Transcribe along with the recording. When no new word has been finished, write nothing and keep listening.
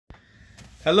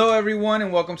Hello, everyone,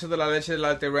 and welcome to the La Leche de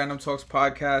Latte Random Talks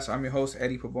podcast. I'm your host,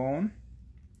 Eddie Pabon.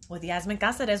 With Yasmin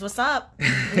Cáceres, what's up?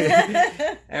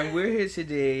 And we're here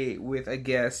today with a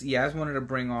guest Yas wanted to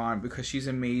bring on because she's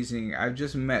amazing. I've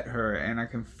just met her, and I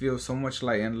can feel so much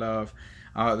light and love.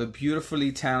 The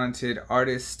beautifully talented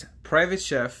artist, private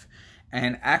chef,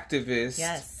 and activist.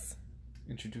 Yes.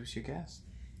 Introduce your guest.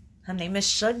 Her name is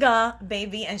Sugar,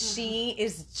 baby, and she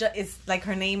is just like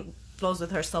her name flows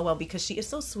with her so well because she is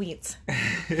so sweet,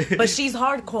 but she's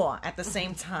hardcore at the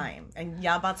same time, and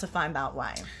y'all about to find out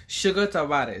why. Sugar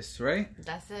Tavares, right?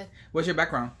 That's it. What's your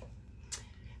background?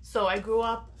 So I grew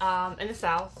up in the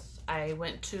South. I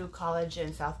went to college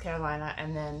in South Carolina,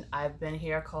 and then I've been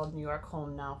here called New York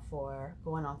home now for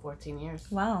going on 14 years.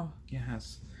 Wow.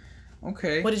 Yes.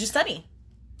 Okay. What did you study?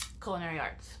 Culinary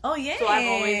arts. Oh, yeah. So I've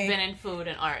always been in food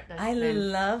and art. I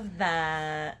love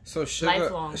that. So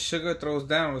Lifelong. sugar throws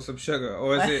down with some sugar,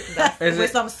 or is it? With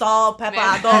some salt, pepper,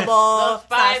 adobo, Those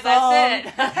five,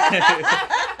 sazon. That's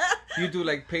it. You do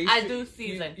like pastry. I do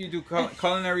season. You do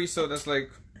culinary, so that's like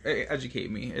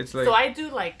educate me. It's like So I do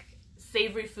like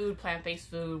savory food, plant-based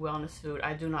food, wellness food.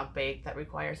 I do not bake. That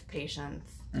requires patience.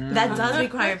 That does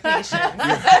require patience.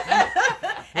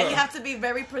 And you have to be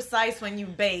very precise when you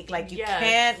bake. Like, you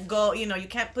can't go, you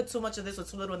can't put too much of this or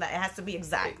too little of that. It has to be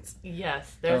exact.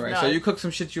 Yes. All right, so you cook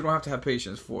some shit you don't have to have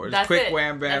patience for. It's That's quick, it.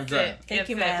 wham, bam, That's done. it. Thank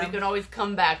you, That's it. ma'am. We can always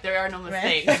come back. There are no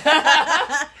mistakes.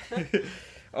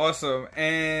 Awesome.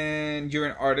 And you're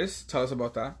an artist. Tell us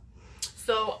about that.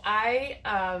 So I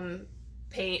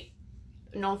paint,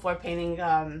 known for painting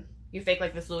You Fake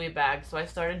Like This Louis bag. So I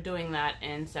started doing that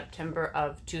in September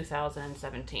of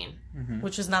 2017.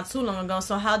 Which was not too long ago.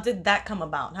 So how did that come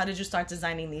about? How did you start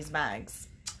designing these bags?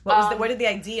 What was where did the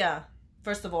idea,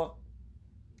 first of all,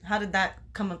 how did that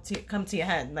come to your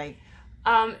head? Like,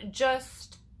 I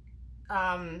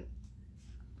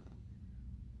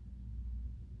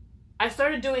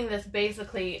started doing this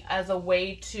basically as a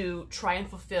way to try and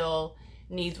fulfill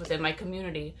needs within my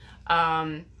community.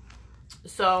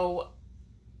 So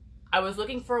I was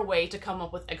looking for a way to come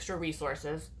up with extra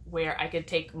resources where I could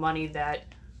take money that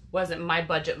wasn't my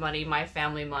budget money, my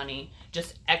family money,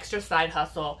 just extra side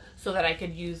hustle so that I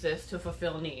could use this to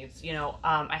fulfill needs.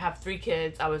 I have 3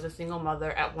 kids. I was a single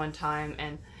mother at one time,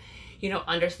 and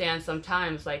understand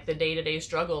sometimes like the day-to-day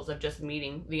struggles of just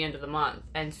meeting the end of the month.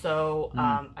 And so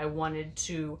I wanted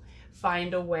to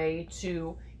find a way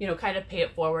to, kind of pay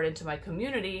it forward into my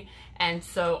community. And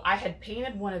so I had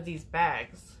painted one of these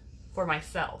bags for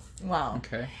myself. wow.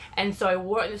 Okay. And so I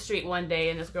wore it in the street one day,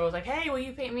 and this girl was like, "Hey, will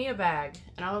you paint me a bag?"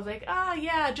 And I was like,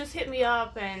 yeah, just hit me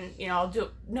up, and, I'll do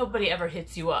it. Nobody ever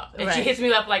hits you up. And she hits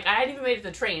me up like, I hadn't even made it to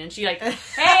the train, and she like, "Hey,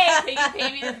 can you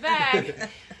paint me this bag?"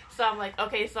 So I'm like,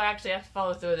 okay, so I actually have to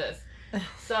follow through this.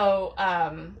 So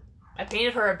I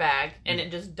painted her a bag, and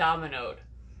it just dominoed.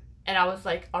 And I was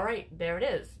like, all right, there it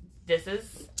is. This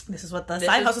is what the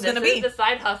side hustle is going to be. This is the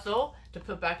side hustle to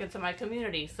put back into my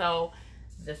community. So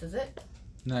this is it.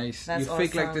 Nice. That's You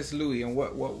Fake Like awesome. This Louis, and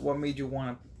what made you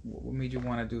want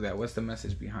to do that? What's the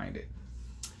message behind it?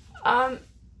 I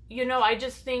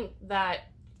just think that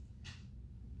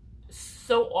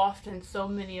so often, so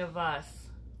many of us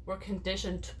were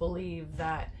conditioned to believe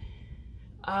that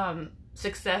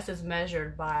success is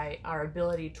measured by our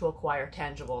ability to acquire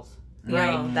tangibles.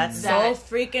 Right. That's so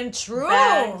freaking true.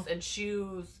 Bags and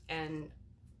shoes and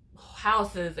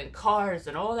houses and cars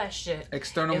and all that shit.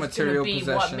 External is material gonna be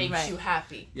possessions. what makes you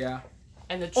happy. Yeah.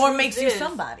 And the truth Or makes you is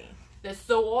somebody. that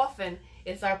so often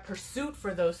it's our pursuit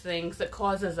for those things that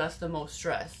causes us the most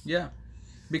stress. Yeah.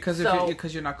 Because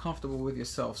you're not comfortable with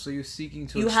yourself, so you're seeking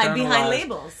to hide behind externalize-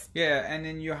 labels. Yeah, and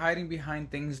then you're hiding behind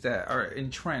things that are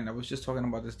in trend. I was just talking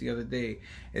about this the other day.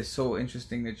 It's so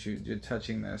interesting that you're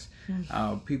touching this.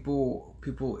 People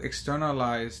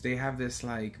externalize. They have this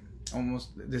like almost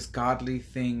this godly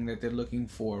thing that they're looking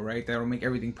for, right? That'll make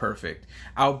everything perfect.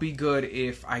 I'll be good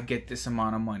if I get this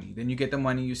amount of money. Then you get the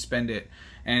money, you spend it,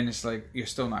 and it's like you're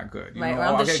still not good. Right, or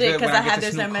I'll I'm the get shit good because when I get had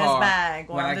this new Hermes car, bag,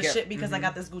 or when I'm I the get- shit because I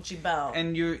got this Gucci belt.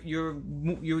 And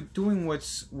you're doing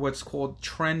what's called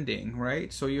trending,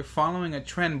 right? So you're following a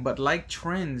trend, but like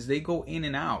trends, they go in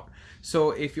and out.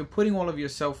 So if you're putting all of your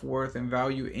self-worth and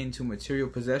value into material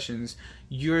possessions,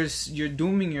 you're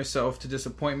dooming yourself to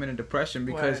disappointment and depression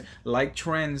because Word. like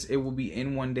trends, it will be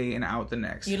in one day and out the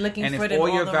next. You're looking and for if it in all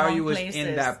all your the value wrong is in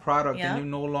places. that product, Yeah. then you're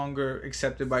no longer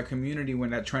accepted by community when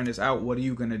that trend is out. What are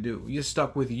you gonna do? You're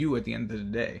stuck with you at the end of the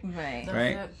day. Right.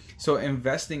 Right? it. So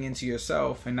investing into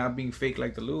yourself and not being fake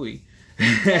like the Louis.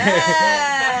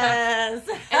 Yes.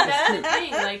 And that's the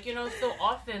thing, like, so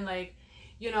often, like,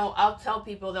 I'll tell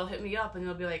people, they'll hit me up and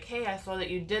they'll be like, hey, I saw that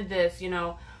you did this,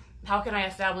 how can I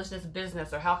establish this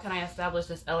business, or how can I establish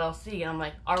this LLC? And I'm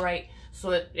like, all right, so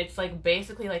it's like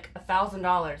basically like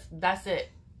 $1,000. That's it.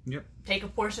 Yep. Take a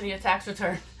portion of your tax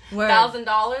return. Word.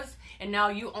 $1,000, and now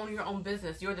you own your own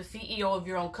business. You're the CEO of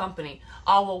your own company.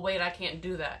 Oh, well, wait, I can't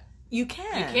do that. You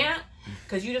can. You can't,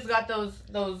 because you just got those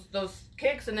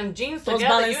kicks and them jeans Those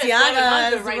together. You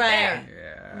had $700 right there.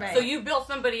 Yeah. Right. So you built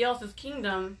somebody else's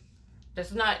kingdom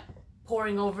that's not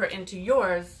pouring over into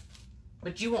yours,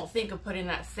 but you won't think of putting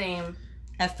that same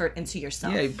effort into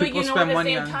yourself. Yeah, but people you know, spend at the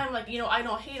money same on. time, like, you know, I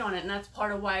don't hate on it, and that's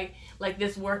part of why, like,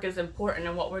 this work is important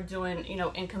and what we're doing, you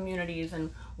know, in communities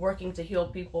and working to heal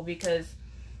people, because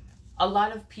a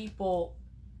lot of people,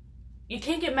 you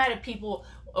can't get mad at people,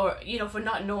 or, you know, for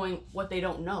not knowing what they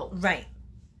don't know. Right.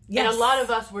 Yes. And a lot of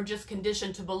us were just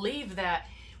conditioned to believe that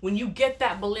when you get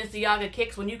that Balenciaga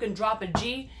kicks, when you can drop a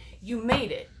G, you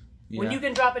made it. When Yeah. you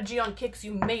can drop a G on kicks,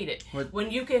 you made it. What-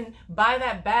 When you can buy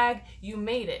that bag, you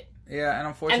made it. Yeah, and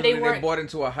unfortunately, weren't- they bought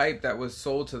into a hype that was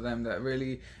sold to them that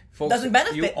really, folks, Doesn't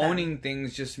benefit you them. owning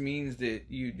things just means that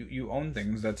you own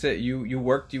things. That's it. You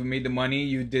worked, you made the money,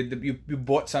 you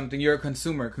bought something. You're a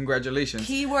consumer. Congratulations.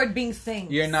 Keyword being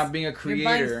things. You're not being a creator,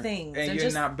 You're buying things. and They're you're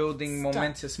just not building stuff.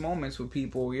 momentous moments with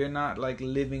people. You're not like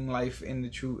living life in the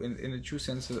true in the true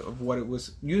sense of what it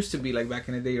was used to be like back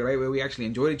in the day, right? Where we actually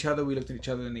enjoyed each other, we looked at each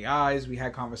other in the eyes, we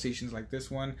had conversations like this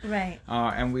one, Right.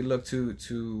 and we looked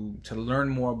to learn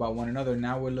more about one another.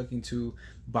 Now we're looking to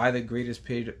buy the greatest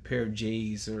pair of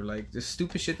J's, or like the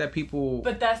stupid shit that people.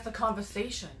 But that's the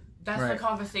conversation. That's Right. the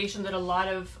conversation that a lot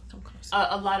of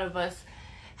us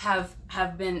have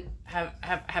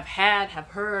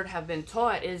heard, have been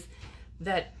taught, is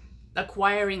that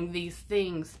acquiring these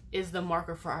things is the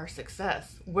marker for our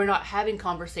success. We're not having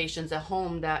conversations at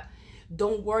home that,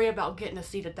 don't worry about getting a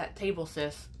seat at that table,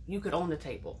 sis. You could own the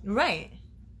table. Right.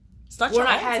 Start We're your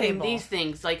not own having table. these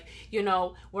things, like, you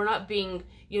know, we're not being,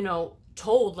 you know,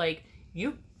 told, like,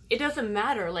 it doesn't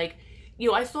matter. Like, you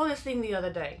know, I saw this thing the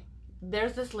other day.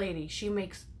 There's this lady, she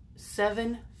makes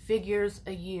 7 figures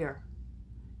a year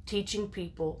teaching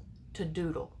people to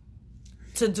doodle.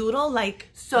 To doodle, like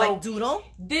doodle.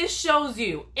 This shows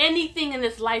you anything in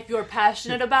this life you're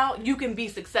passionate about, you can be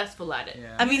successful at it.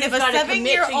 Yeah. I mean, You if a just gotta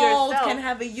commit to 7-year-old yourself. can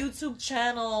have a YouTube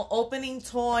channel opening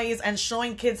toys and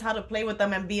showing kids how to play with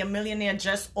them and be a millionaire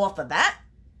just off of that,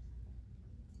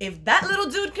 if that little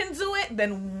dude can do it,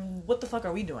 then what the fuck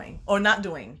are we doing or not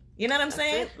doing? You know what I'm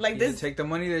saying? it. Like You this. take the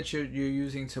money that you're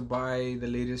using to buy the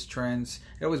latest trends.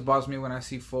 It always bothers me when I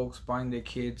see folks buying their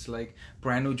kids like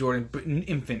brand new Jordan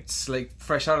infants, like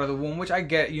fresh out of the womb. Which I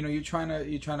get, you know, you're trying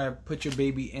to put your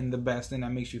baby in the best, and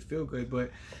that makes you feel good. But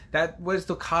where's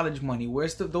the college money?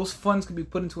 Where's those funds could be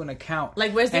put into an account?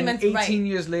 Like, where's the and mental- 18 right.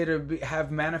 years later have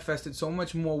manifested so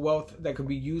much more wealth that could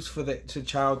be used for the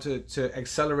child to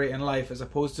accelerate in life, as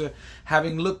opposed to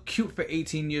having looked cute for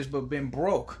 18 years but been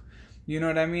broke. You know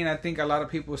what I mean? I think a lot of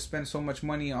people spend so much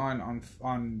money on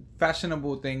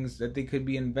fashionable things that they could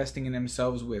be investing in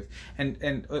themselves with, and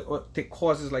the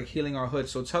causes like Healing Our Hood.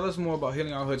 So tell us more about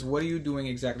Healing Our Hoods. What are you doing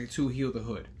exactly to heal the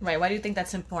hood? Right. Why do you think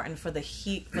that's important for the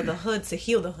hood to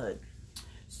heal the hood?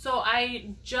 So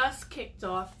I just kicked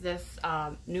off this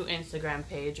new Instagram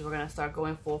page. We're going to start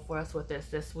going full force with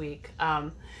this week,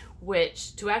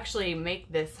 which, to actually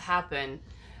make this happen,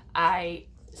 I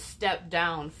stepped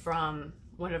down from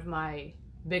one of my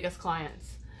biggest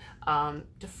clients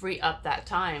to free up that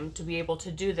time to be able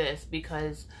to do this,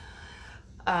 because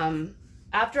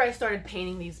after I started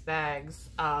painting these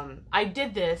bags, I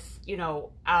did this, you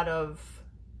know, out of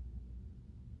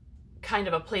kind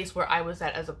of a place where I was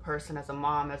at as a person, as a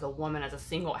mom, as a woman, as a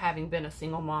single, having been a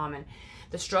single mom, and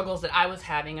the struggles that I was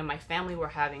having and my family were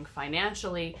having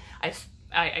financially.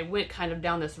 I went kind of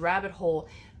down this rabbit hole,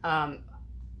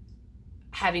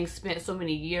 having spent so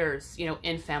many years, you know,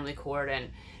 in family court and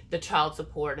the child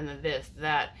support and the this,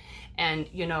 that. And,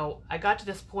 you know, I got to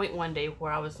this point one day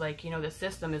where I was like, you know, the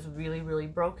system is really, really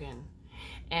broken.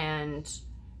 But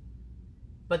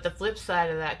the flip side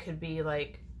of that could be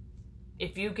like,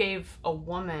 if you gave a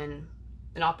woman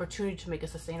an opportunity to make a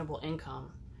sustainable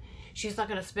income, she's not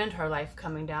going to spend her life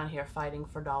coming down here fighting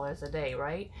for dollars a day,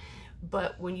 right?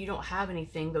 But when you don't have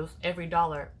anything, every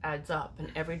dollar adds up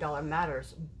and every dollar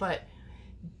matters. But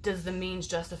does the means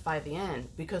justify the end?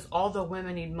 Because although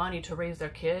women need money to raise their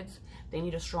kids, they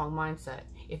need a strong mindset.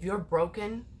 If you're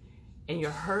broken and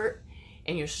you're hurt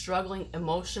and you're struggling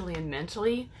emotionally and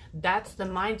mentally, that's the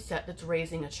mindset that's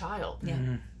raising a child. Yeah.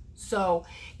 Mm-hmm. So,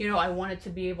 you know, I wanted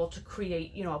to be able to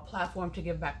create, you know, a platform to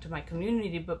give back to my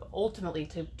community, but ultimately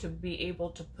to be able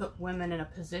to put women in a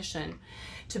position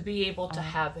to be able to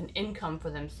have an income for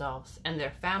themselves and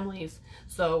their families,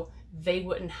 so they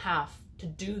wouldn't have to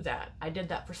do that. I did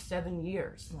that for 7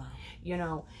 years. Wow. You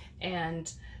know,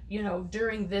 and, you know,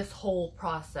 during this whole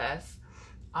process,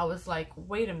 I was like,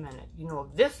 wait a minute, you know,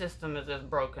 if this system is as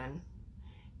broken,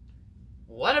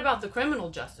 what about the criminal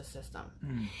justice system?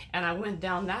 And I went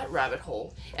down that rabbit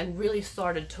hole and really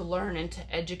started to learn and to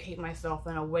educate myself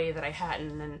in a way that I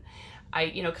hadn't. And I,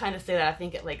 you know, kind of say that I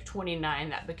think at like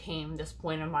 29, that became this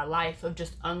point in my life of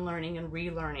just unlearning and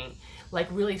relearning, like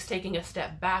really taking a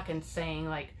step back and saying,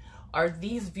 like, are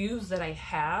these views that I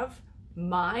have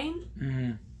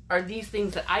mine? Are these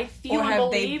things that I feel or and have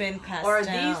believe, they been passed or are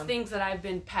down? these things that I've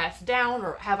been passed down,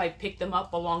 or have I picked them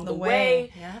up along the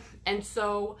way? Yeah. And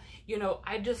so, you know,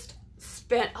 I just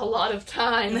spent a lot of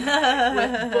time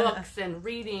with books and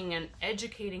reading and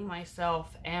educating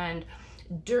myself. And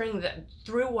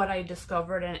through what I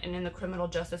discovered and in the criminal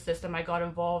justice system, I got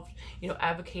involved, you know,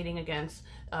 advocating against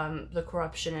the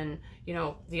corruption and, you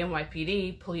know, the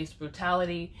NYPD, police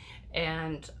brutality.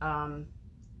 And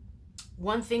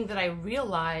one thing that I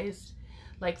realized,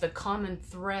 like the common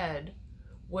thread,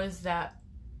 was that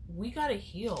we gotta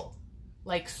heal.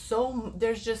 Like, so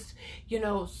there's just, you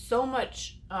know, so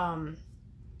much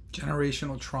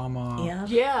generational trauma.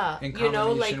 Yeah, In you know,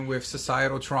 combination like with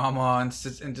societal trauma and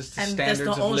just the And standards just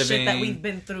the of old living. shit that we've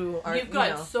been through. you've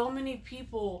got so many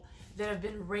people that have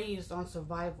been raised on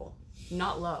survival,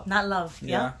 not love. not love.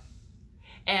 Yeah.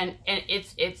 And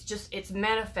it's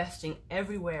manifesting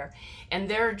everywhere. And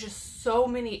there are just so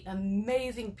many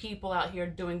amazing people out here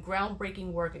doing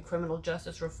groundbreaking work in criminal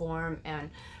justice reform and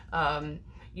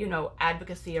you know,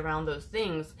 advocacy around those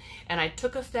things. And I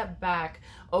took a step back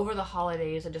over the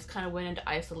holidays and just kind of went into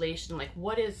isolation. Like,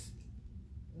 what is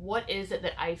it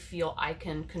that I feel I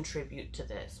can contribute to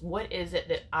this? What is it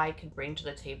that I can bring to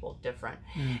the table different?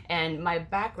 And my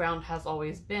background has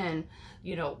always been,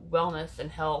 you know, wellness and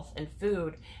health and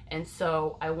food. And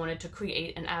so I wanted to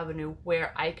create an avenue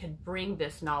where I could bring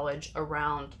this knowledge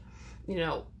around, you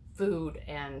know, food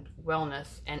and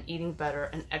wellness and eating better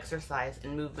and exercise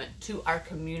and movement to our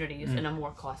communities in a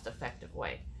more cost-effective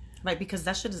way. Right, because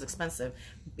that shit is expensive.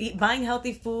 Buying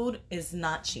healthy food is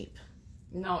not cheap.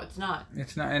 No, it's not.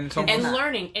 It's not, and it's almost, And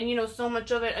learning, and you know, so much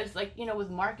of it is like, you know,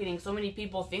 with marketing, so many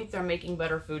people think they're making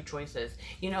better food choices.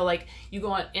 You know, like you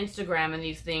go on Instagram and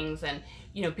these things, and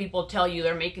you know, people tell you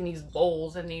they're making these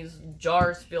bowls and these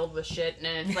jars filled with shit,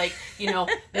 and it's like, you know,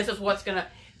 this is what's gonna,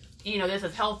 you know, this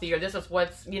is healthy, or this is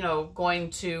what's, you know, going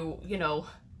to, you know,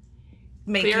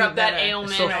 Make clear you up that better.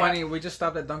 ailment. it's so or- funny. We just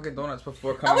stopped at Dunkin' Donuts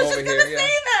before I coming was over just gonna here. say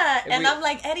that, and we- I'm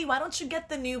like, Eddie, why don't you get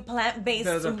the new plant-based?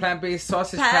 There's a plant-based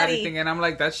sausage patty. patty thing, and I'm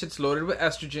like, that shit's loaded with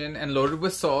estrogen and loaded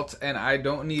with salt, and I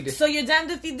don't need it. So you're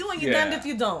damned if you do, and you're Yeah. damned if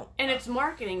you don't. And it's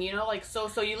marketing, you know, like, so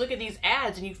you look at these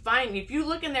ads and you find, if you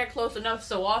look in there close enough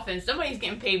so often, somebody's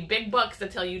getting paid big bucks to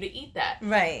tell you to eat that.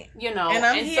 Right. You know, And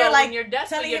I'm and here so like when you're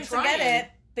desperate, telling you're him trying. to get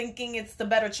it, thinking it's the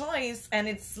better choice, and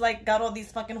it's like got all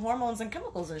these fucking hormones and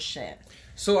chemicals and shit.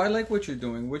 So I like what you're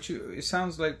doing. It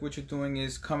sounds like what you're doing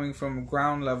is coming from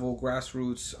ground level,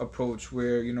 grassroots approach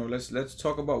where, you know, let's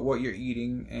talk about what you're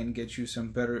eating and get you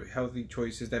some better healthy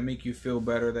choices that make you feel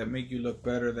better, that make you look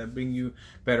better, that bring you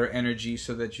better energy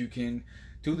so that you can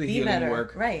do the healing better.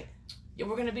 work. Right. Yeah,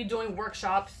 we're going to be doing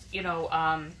workshops, you know,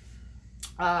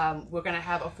 we're going to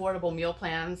have affordable meal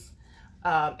plans,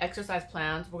 exercise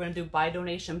plans. We're going to do buy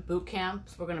donation boot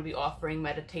camps. We're going to be offering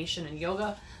meditation and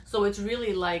yoga. So it's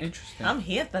really like Interesting. I'm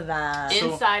here for that.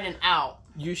 So- inside and out.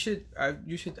 I should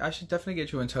definitely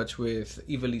get you in touch with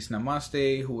Ivelisse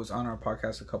Namaste, who was on our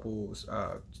podcast a couple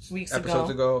Weeks episodes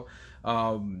ago.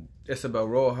 Isabel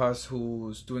Rojas,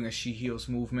 who's doing a She Heals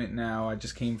movement now.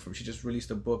 She just released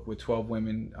a book with 12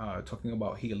 women talking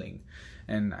about healing.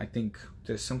 And I think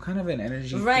there's some kind of an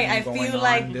energy Right, thing I going feel on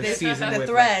like this the season with,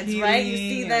 threads, like, right? You see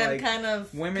healing them and, like, kind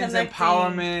of women's connecting.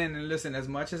 empowerment. And listen, as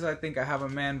much as I think I have a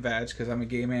man vag because I'm a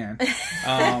gay man,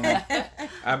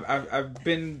 I've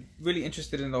been really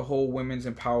interested in the whole women's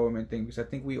empowerment thing because I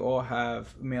think we all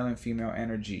have male and female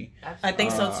energy. I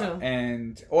think so too.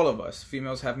 And all of us,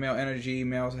 females have male energy,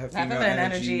 males have female feminine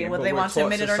energy. whether but they we're want to taught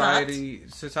admit it or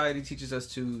not. Society teaches us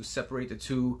to separate the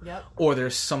two, Yep. or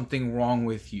there's something wrong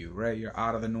with you, right? You're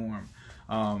out of the norm.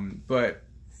 But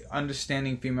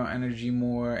understanding female energy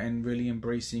more and really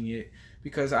embracing it,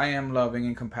 because I am loving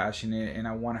and compassionate and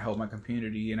I want to help my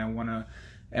community and I want to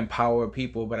empower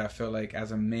people, but I feel like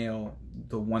as a male,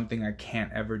 the one thing I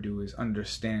can't ever do is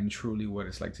understand truly what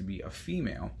it's like to be a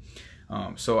female.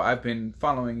 So I've been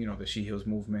following, you know, the She Heals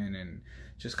movement and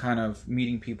just kind of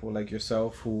meeting people like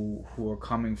yourself who are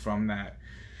coming from that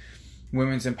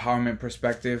women's empowerment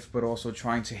perspective, but also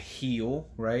trying to heal,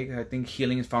 right? I think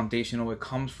healing is foundational. It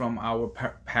comes from our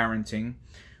parenting,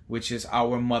 which is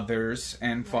our mothers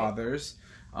and fathers.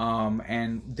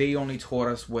 And they only taught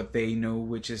us what they know,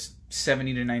 which is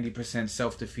 70 to 90%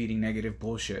 self-defeating negative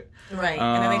bullshit. Right.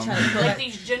 And then they try to put like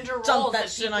these gender roles that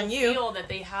shit people on you. feel that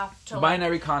they have to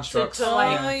binary like, constructs. to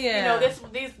like, Oh, yeah. you know,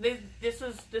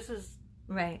 this is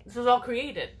right. this is all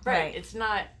created. Right. It's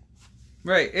not.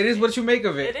 Right. It is what you make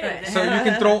of it. It is. So you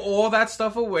can throw all that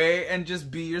stuff away and just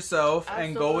be yourself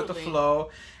and go with the Absolutely. flow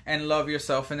and love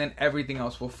yourself, and then everything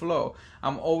else will flow.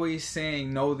 I'm always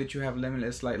saying, know that you have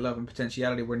limitless light, love, and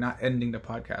potentiality. We're not ending the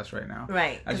podcast right now.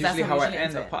 Right. That's 'cause usually how what I we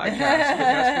end should the it. podcast. But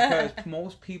that's because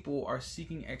most people are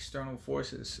seeking external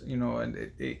forces, you know, and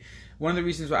one of the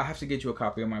reasons why I have to get you a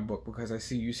copy of my book, because I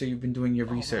see you say you've been doing your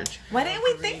research. Why didn't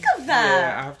we think of Yeah,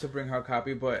 that? I have to bring her a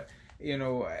copy, but you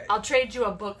know, I'll trade you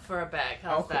a book for a bag.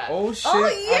 How's okay. that? Oh shit! Oh,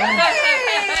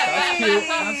 That's yay! cute.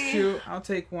 That's cute. I'll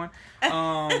take one.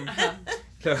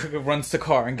 Runs the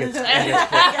car and gets.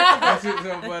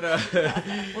 But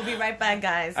We'll be right back,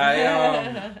 guys.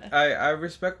 I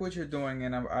respect what you're doing,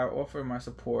 and I offer my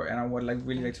support, and I would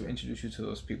really like to introduce you to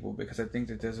those people, because I think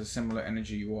that there's a similar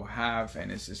energy you all have,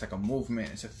 and it's like a movement,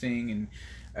 it's a thing, and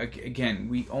again,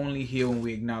 we only heal when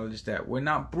we acknowledge that we're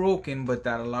not broken, but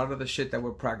that a lot of the shit that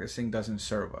we're practicing doesn't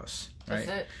serve us. Right?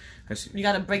 That's it. 'Cause, You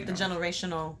got to break the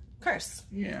generational curse.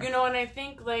 yeah. You know, and I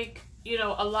think like, you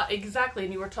know, a lot exactly,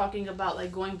 and you were talking about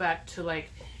like going back to like,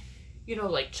 you know,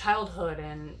 like childhood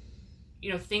and,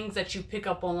 you know, things that you pick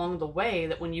up along the way,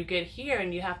 that when you get here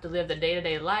and you have to live the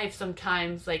day-to-day life,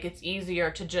 sometimes like it's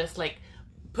easier to just like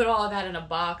put all of that in a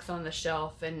box on the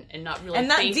shelf and not really And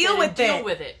not face deal it with and deal it.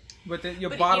 with it. But then you're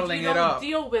But bottling if you it don't up,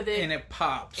 deal with it, and it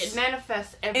pops. it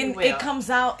manifests And everywhere. it comes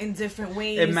out in different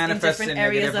ways. It manifests in in different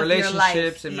areas negative of your life.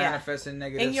 relationships. It Yeah. manifests in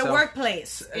negative In your self-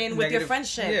 workplace, with your negative-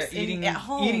 friendships, eating at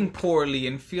home. eating poorly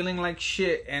and feeling like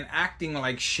shit and acting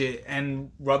like shit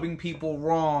and rubbing people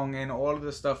wrong and all of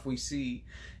the stuff we see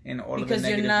in all because of the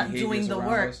you're negative not behaviors doing the around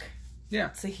work us. Yeah,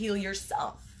 to heal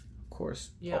yourself. of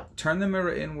course. Yeah. Turn the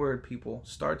mirror inward, people.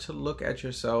 Start to look at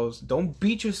yourselves. Don't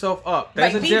beat yourself up.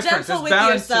 There's Right, a be difference. gentle There's with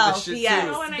balance yourself. to this shit Yes.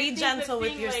 too. No, and I Be think the gentle with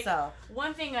thing, like, yourself.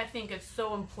 one thing I think is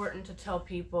so important to tell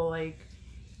people, like,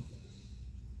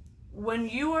 when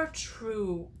you are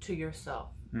true to yourself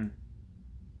and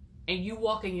you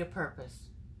walk in your purpose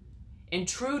and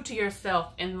true to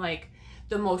yourself in like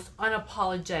the most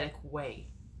unapologetic way.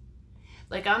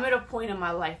 Like, I'm at a point in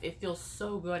my life, it feels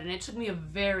so good, and it took me a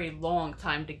very long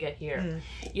time to get here.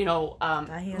 You know,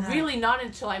 hear that. really not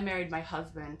until I married my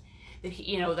husband that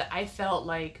he, you know, that I felt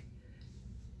like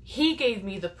he gave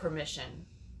me the permission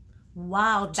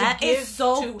Wow, To that give is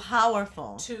so to-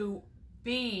 powerful. to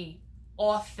be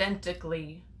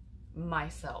authentically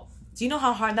myself. Do you know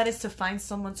how hard that is to find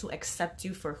someone to accept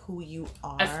you for who you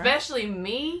are? Especially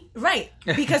me. Right,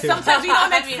 because sometimes we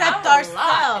don't I mean, accept I'm a lot.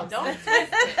 ourselves. Don't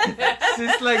twist it.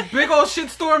 It's like big old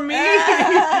shitstorm me.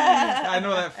 I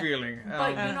know that feeling.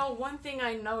 But you know, one thing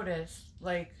I noticed,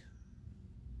 like,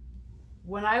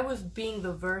 when I was being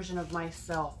the version of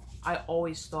myself I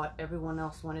always thought everyone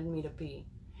else wanted me to be,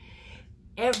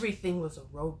 everything was a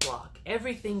roadblock.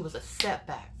 Everything was a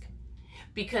setback.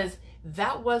 Because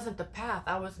that wasn't the path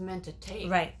I was meant to take.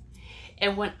 Right.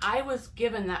 And when I was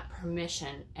given that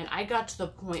permission and I got to the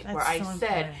point That's where I so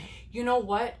said, important. you know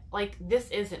what? Like, this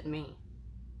isn't me.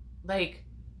 Like,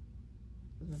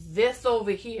 this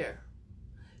over here.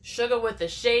 Sugar with the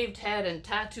shaved head and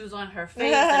tattoos on her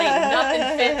face and ain't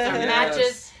nothing fits or Yes.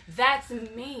 matches. That's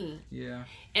me. Yeah.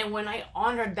 And when I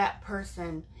honored that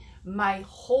person, my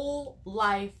whole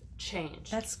life changed.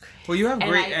 That's crazy. Well, you have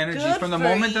And great I- energy. Good From the for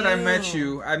moment that I met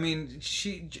you. you, I mean,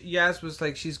 Yas was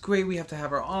like, she's great. We have to have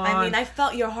her on. I mean, I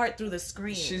felt your heart through the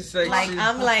screen. She's like, she's-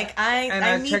 I'm like, and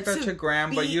I need checked out to your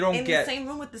gram, but be you don't in get- the same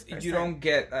room with this person. You don't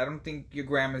get, I don't think your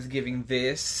gram is giving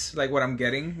this, like what I'm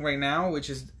getting right now,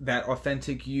 which is that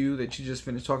authentic you that you just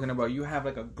finished talking about. You have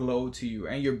like a glow to you,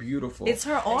 and you're beautiful. It's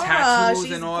her aura. Tattoos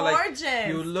She's and all, gorgeous. like,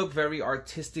 you look very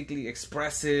artistically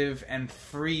expressive and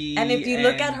free. And if you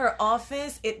look and- at her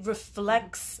office, it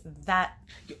reflects that.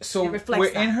 So It reflects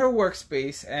we're that. in her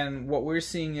workspace, and what we're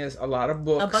seeing is a lot of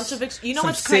books, A bunch of you know some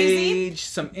what's crazy? sage,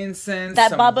 some incense,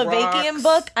 That some Baba rocks. Vakian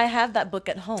book. I have that book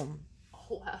at home.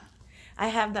 Oh, wow. I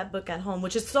have that book at home,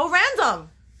 which is so random.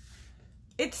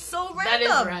 It's so That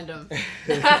random. is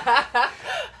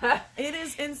random. It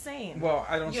is insane. Well,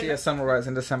 I don't see know- a Sunrise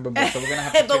in December book, so we're gonna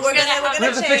have to but fix we're it. gonna We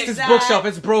have to change fix this that. bookshelf.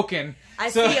 It's broken. I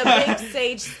So- see a big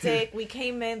sage stick. We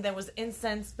came in. There was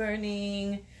incense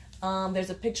burning. There's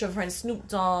a picture of her and Snoop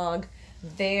Dogg.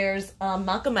 There's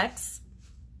Malcolm X.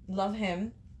 Love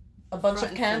him. A bunch Front of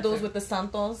and candles center. with the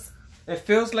Santos. It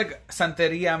feels like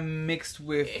Santeria mixed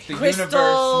with the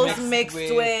crystals, universe, mixed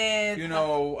with you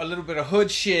know, a little bit of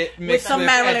hood shit, with mixed some with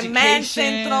Marilyn education.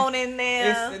 Manson thrown in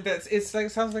there. It's like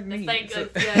sounds like me. It's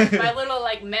like my little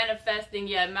like manifesting.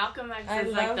 Yeah, Malcolm X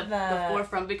is like the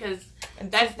forefront because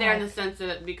that's there in the sense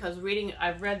that because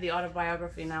I've read the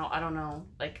autobiography now. I don't know,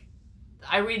 like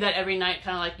I read that every night,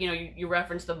 kind of like you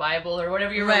reference the Bible or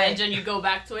whatever your religion, you go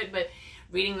back to it. But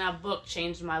reading that book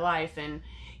changed my life, and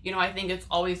I think it's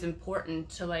always important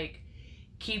to like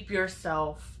keep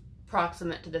yourself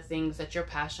proximate to the things that you're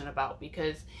passionate about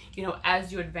because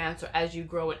as you advance or as you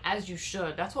grow and as you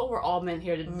should, that's what we're all meant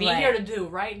here to be here to do,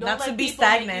 right? Don't Not let to be people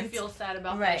stagnant. make you feel sad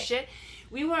about that shit.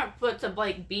 We weren't put to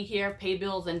like be here, pay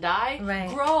bills, and die. Right.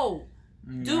 Grow,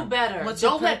 do better.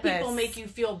 Don't let people make you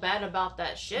feel bad about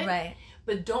that shit. Right.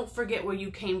 But don't forget where you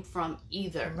came from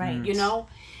either. Right.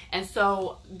 And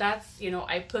so that's,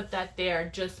 I put that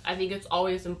there. I think it's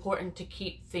always important to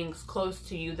keep things close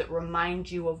to you that remind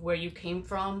you of where you came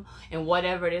from and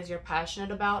whatever it is you're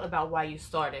passionate about why you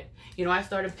started. I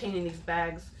started painting these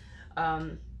bags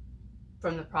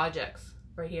from the projects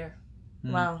right here.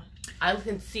 Wow. I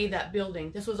can see that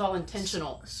building. This was all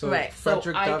intentional. So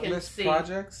Frederick Douglass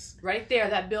projects? Right there,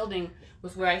 that building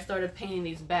was where I started painting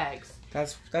these bags.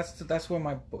 That's where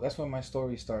my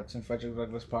story starts in Frederick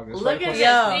Douglass projects. Look at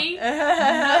that, see? Nothing is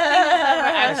ever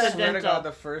I accidental. swear to God,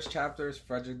 the first chapter is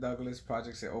Frederick Douglass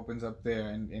projects. It opens up there,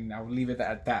 and I'll leave it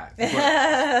at that.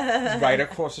 But right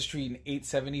across the street in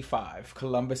 875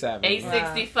 Columbus Avenue.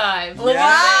 865. Wow.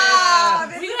 Yeah.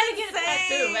 We gotta get a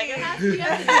tattoo. Like, it has to be.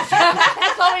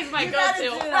 That's always my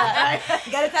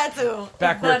go-to. Get a tattoo.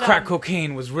 Back where crack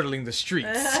cocaine was riddling the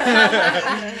streets.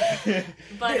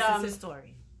 But this is his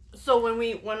story. So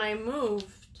when I moved,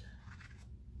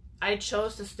 I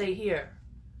chose to stay here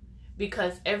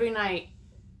because every night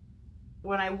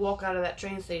when I walk out of that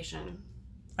train station,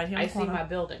 I see my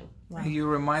building. Wow. You're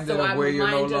reminded So of I'm where you're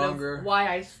no reminded longer. of why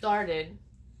I started,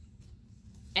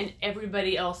 and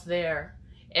everybody else there,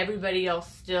 everybody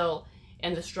else still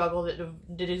in the struggle that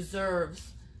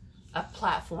deserves a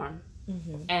platform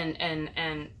and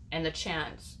the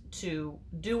chance to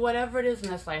do whatever it is in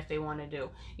this life they want to do.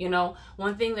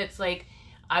 One thing that's like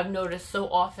I've noticed so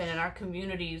often in our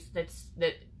communities that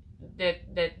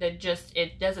just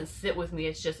it doesn't sit with me.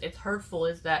 It's hurtful.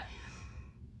 Is that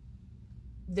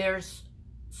there's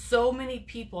so many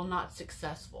people not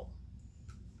successful,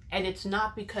 and it's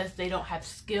not because they don't have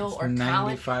skill or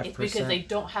talent. 95%. It's because they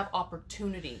don't have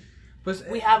opportunity. But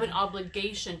We have an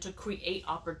obligation to create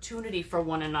opportunity for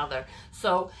one another.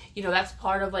 So, that's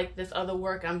part of like this other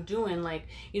work I'm doing, like,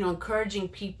 encouraging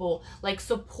people, like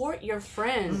support your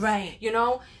friends. Right.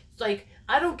 Like,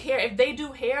 I don't care if they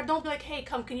do hair. Don't be like, hey,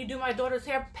 can you do my daughter's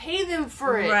hair? Pay them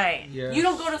for it. Right. Yes. You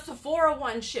don't go to Sephora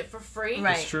one shit for free.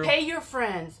 Right. It's true. Pay your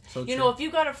friends. So you true. know, if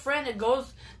you got a friend that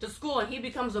goes to school and he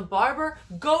becomes a barber,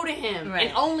 go to him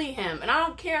and only him. And I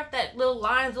don't care if that little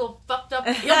line's a little fucked up.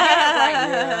 You'll get it right.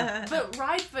 Yeah. But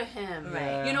ride for him.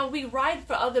 Right. We ride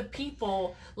for other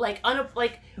people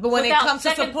but when it comes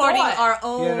to supporting our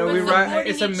own, we ride.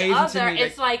 It's supporting amazing each to other, me.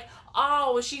 it's like,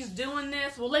 oh, well, she's doing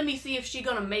this. Well, let me see if she's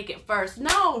gonna make it first.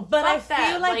 No, but I fuck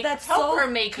that. feel like that's help so her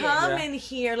make it. common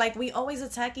here. Like we always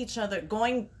attack each other.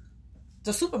 Going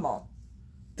to Super Bowl,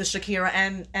 the Shakira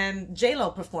and J-Lo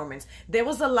performance. There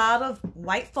was a lot of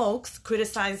white folks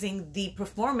criticizing the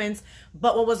performance,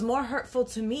 but what was more hurtful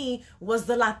to me was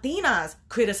the Latinas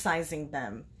criticizing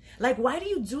them. Like, why do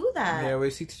you do that? Yeah,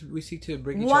 we seek to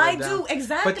bring each Why other down. do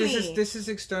exactly? But this is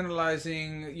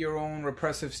externalizing your own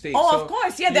repressive state. Oh, So of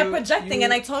course, yeah, they're projecting,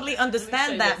 and I totally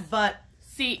understand that. this. But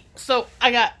See, so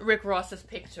I got Rick Ross's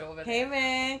picture over there.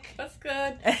 hey, Rick, That's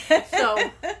good. So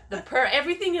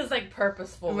everything is like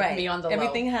purposeful with me on the low.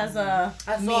 Everything has a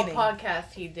I saw meaning. a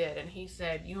podcast he did, and he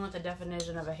said, "You know what the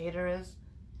definition of a hater is?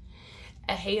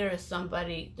 A hater is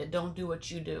somebody that don't do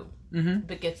what you do,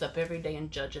 but gets up every day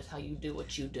and judges how you do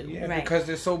what you do." Yeah, Right. because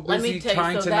they're so Let me busy tell you,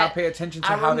 trying so to that- not pay attention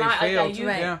to I how they remind- failed. I use-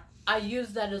 Yeah. I use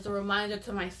that as a reminder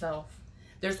to myself.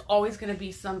 There's always going to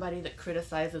be somebody that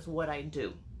criticizes what I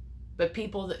do. But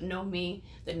people that know me,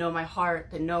 that know my heart,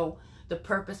 that know the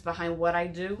purpose behind what I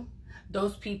do,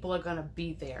 those people are going to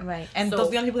be there. Right. And those are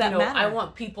the only people that matter. I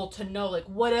want people to know, like,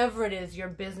 whatever it is, your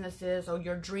business is, or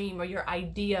your dream, or your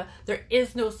idea, there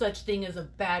is no such thing as a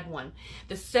bad one.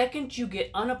 The second you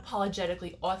get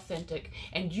unapologetically authentic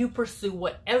and you pursue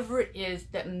whatever it is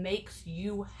that makes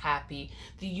you happy,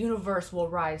 the universe will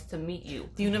rise to meet you.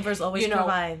 The universe always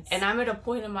provides. And I'm at a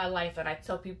point in my life, and I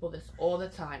tell people this all the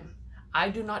time. I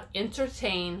do not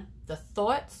entertain the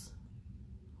thoughts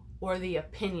or the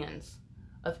opinions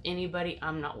of anybody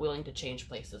I'm not willing to change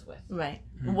places with. Right.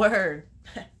 Word.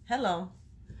 Hello.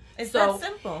 It's So that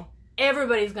simple.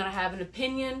 everybody's gonna have an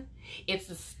opinion. It's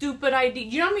a stupid idea.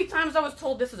 You know how many times I was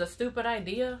told this is a stupid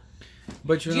idea?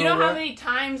 But Do you know how many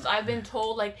times I've been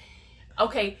told, like,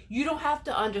 okay, you don't have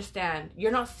to understand.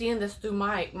 You're not seeing this through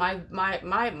my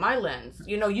lens.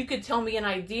 You know, you could tell me an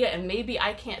idea and maybe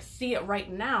I can't see it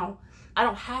right now. I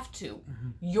don't have to.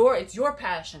 It's your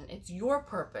passion. It's your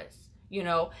purpose. You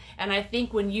know, and I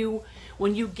think when you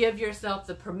give yourself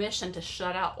the permission to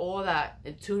shut out all that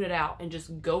and tune it out and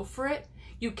just go for it,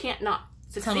 you can't not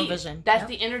succeed. Tunnel vision. That's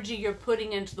the energy you're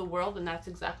putting into the world, and that's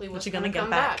exactly what's you're going to get come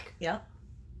back. Yeah.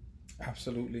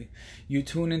 Absolutely. You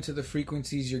tune into the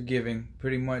frequencies you're giving.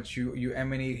 Pretty much you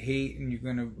emanate hate,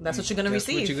 and that's what you're gonna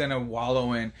receive. What you're gonna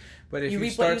wallow in. But if you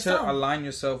start to align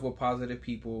yourself with positive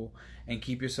people and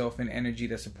keep yourself in energy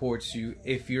that supports you,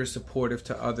 if you're supportive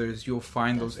to others, you'll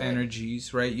find those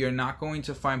energies, right? You're not going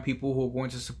to find people who are going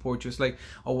to support you. It's like,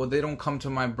 oh well, they don't come to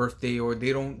my birthday, or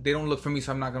they don't look for me,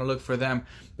 so I'm not gonna look for them.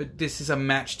 But this is a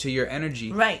match to your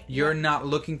energy. Right. You're not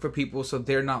looking for people, so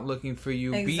they're not looking for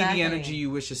you. Exactly. Be the energy you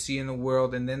wish to see in the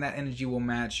world, and then that energy will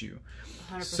match you.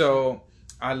 100%. So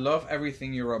I love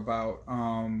everything you're about.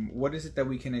 What is it that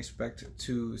we can expect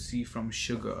to see from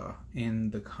Sugar in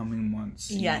the coming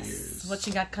months? Yes. Years? What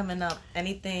you got coming up?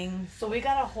 Anything? So we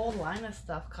got a whole line of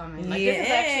stuff coming. Like, this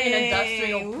is actually an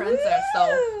industrial princess.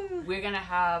 So we're gonna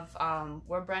have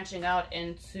we're branching out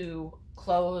into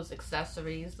clothes,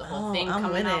 accessories, the whole thing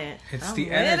coming up. It's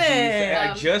the energy.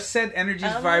 I just said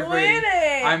energy's vibrating.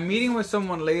 I'm meeting with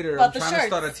someone later. I'm trying to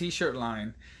start a t-shirt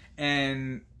line,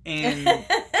 and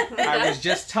I was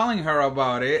just telling her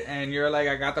about it, and you're like,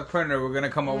 I got the printer, we're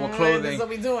gonna come up with clothing. That's what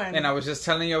we doing. And I was just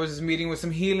telling you, I was just meeting with some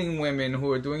healing women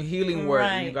who are doing healing work.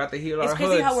 And you got to heal our hoods. It's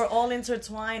crazy how we're all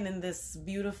intertwined in this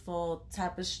beautiful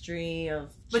tapestry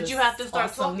of But you have to start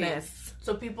awesomeness. talking,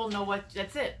 so people know what.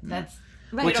 That's it. That's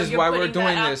which is why we're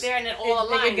doing this. There, and it all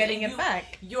aligns. You're getting it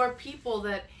back. Your people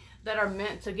that are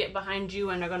meant to get behind you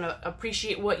and are going to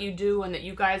appreciate what you do, and that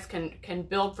you guys can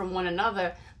build from one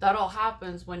another. That all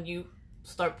happens when you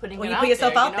start putting when it you out put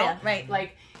yourself there, out there, right?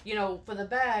 Like, you know, for the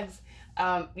bags,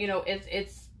 you know,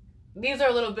 it's these are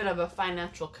a little bit of a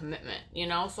financial commitment, you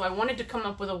know. So I wanted to come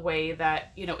up with a way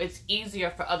that, you know, it's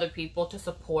easier for other people to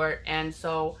support, and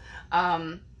so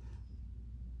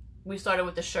we started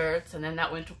with the shirts, and then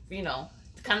that went to, you know,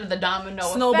 kind of the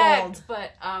domino snowballed effect.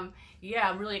 But yeah,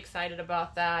 I'm really excited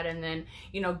about that. And then,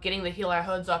 you know, getting the Heal Our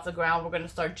Hoods off the ground, we're going to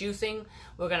start juicing.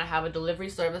 We're going to have a delivery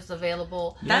service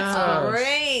available. That's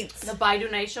great. The Buy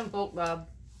Donation boot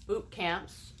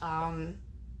camps,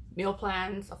 meal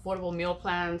plans, affordable meal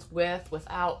plans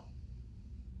without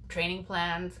training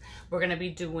plans. We're going to be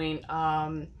doing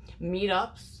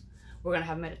meetups. We're going to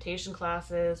have meditation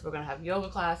classes. We're going to have yoga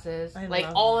classes. Like,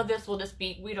 all of this will just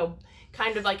be, you know,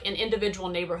 kind of like in individual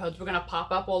neighborhoods. We're going to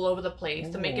pop up all over the place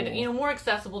to make it, you know, more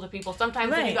accessible to people.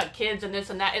 Sometimes when you got kids and this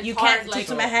and that, it's you hard. Can't like,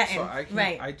 to Manhattan.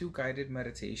 So I do guided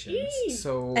meditations.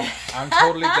 So I'm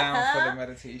totally down for the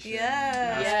meditation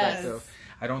aspect of.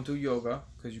 I don't do yoga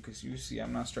because you see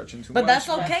I'm not stretching too much. But that's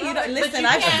okay. You don't listen.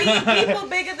 I've seen people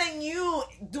bigger than you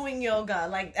doing yoga.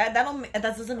 Like that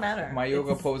doesn't matter. My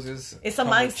yoga poses. It's a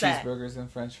mindset. Cheeseburgers and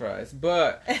French fries,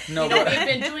 but no. You know, we've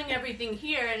been doing everything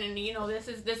here, and you know, this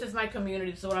is my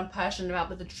community. So what I'm passionate about.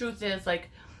 But the truth is,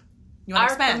 like,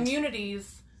 our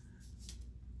communities.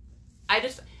 A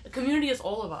community is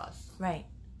all of us, right?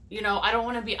 You know, I don't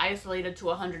want to be isolated to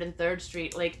 103rd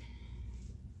Street, like.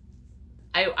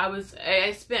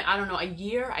 I spent, I don't know, a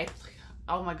year,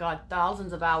 oh my God,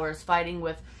 thousands of hours fighting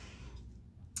with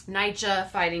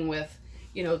NYCHA, fighting with,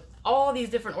 you know, all these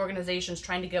different organizations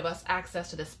trying to give us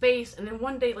access to the space. And then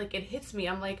one day, like, it hits me.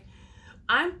 I'm like,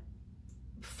 I'm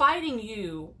fighting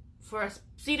you for a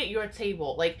seat at your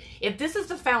table. Like, if this is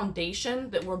the foundation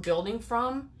that we're building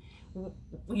from,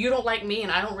 you don't like me and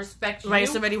I don't respect you. Right,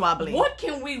 it's already wobbly. What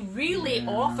can we really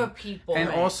offer people? And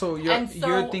also,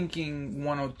 you're thinking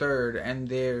 103rd, and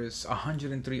there's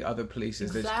 103 other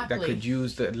places that could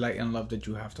use the light and love that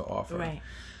you have to offer. Right.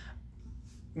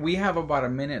 We have about a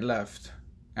minute left,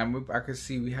 and I can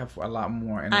see we have a lot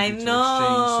more energy to exchange.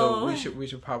 So we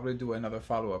should probably do another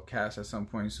follow-up cast at some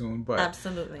point soon. But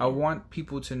absolutely, I want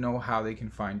people to know how they can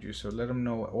find you. So let them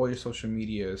know all your social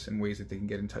medias and ways that they can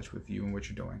get in touch with you and what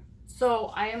you're doing.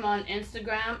 So I am on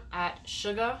Instagram at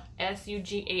Sugar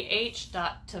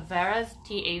SUGAH.Tavarez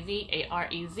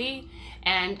TAVAREZ,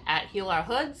 and at Heal Our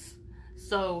Hoods.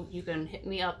 So you can hit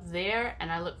me up there,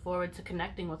 and I look forward to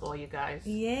connecting with all you guys.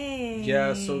 Yay!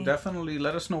 Yeah, so definitely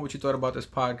let us know what you thought about this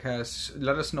podcast.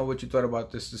 Let us know what you thought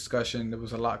about this discussion. There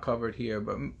was a lot covered here,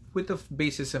 but with the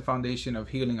basis and foundation of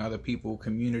healing other people,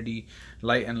 community,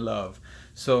 light, and love.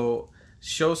 So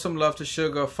show some love to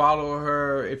Sugar. Follow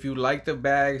her. If you like the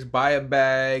bags, buy a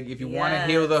bag. If you want to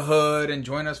heal the hood and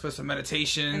join us for some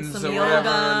meditations some or whatever,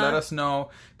 yoga. let us know.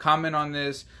 Comment on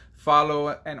this.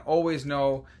 Follow, and always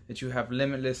know that you have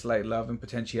limitless light, love, and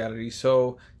potentiality.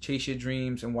 So chase your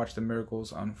dreams and watch the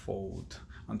miracles unfold.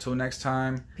 Until next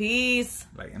time, Peace.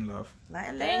 light and love. Light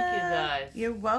and Thank you, love. guys. You're welcome.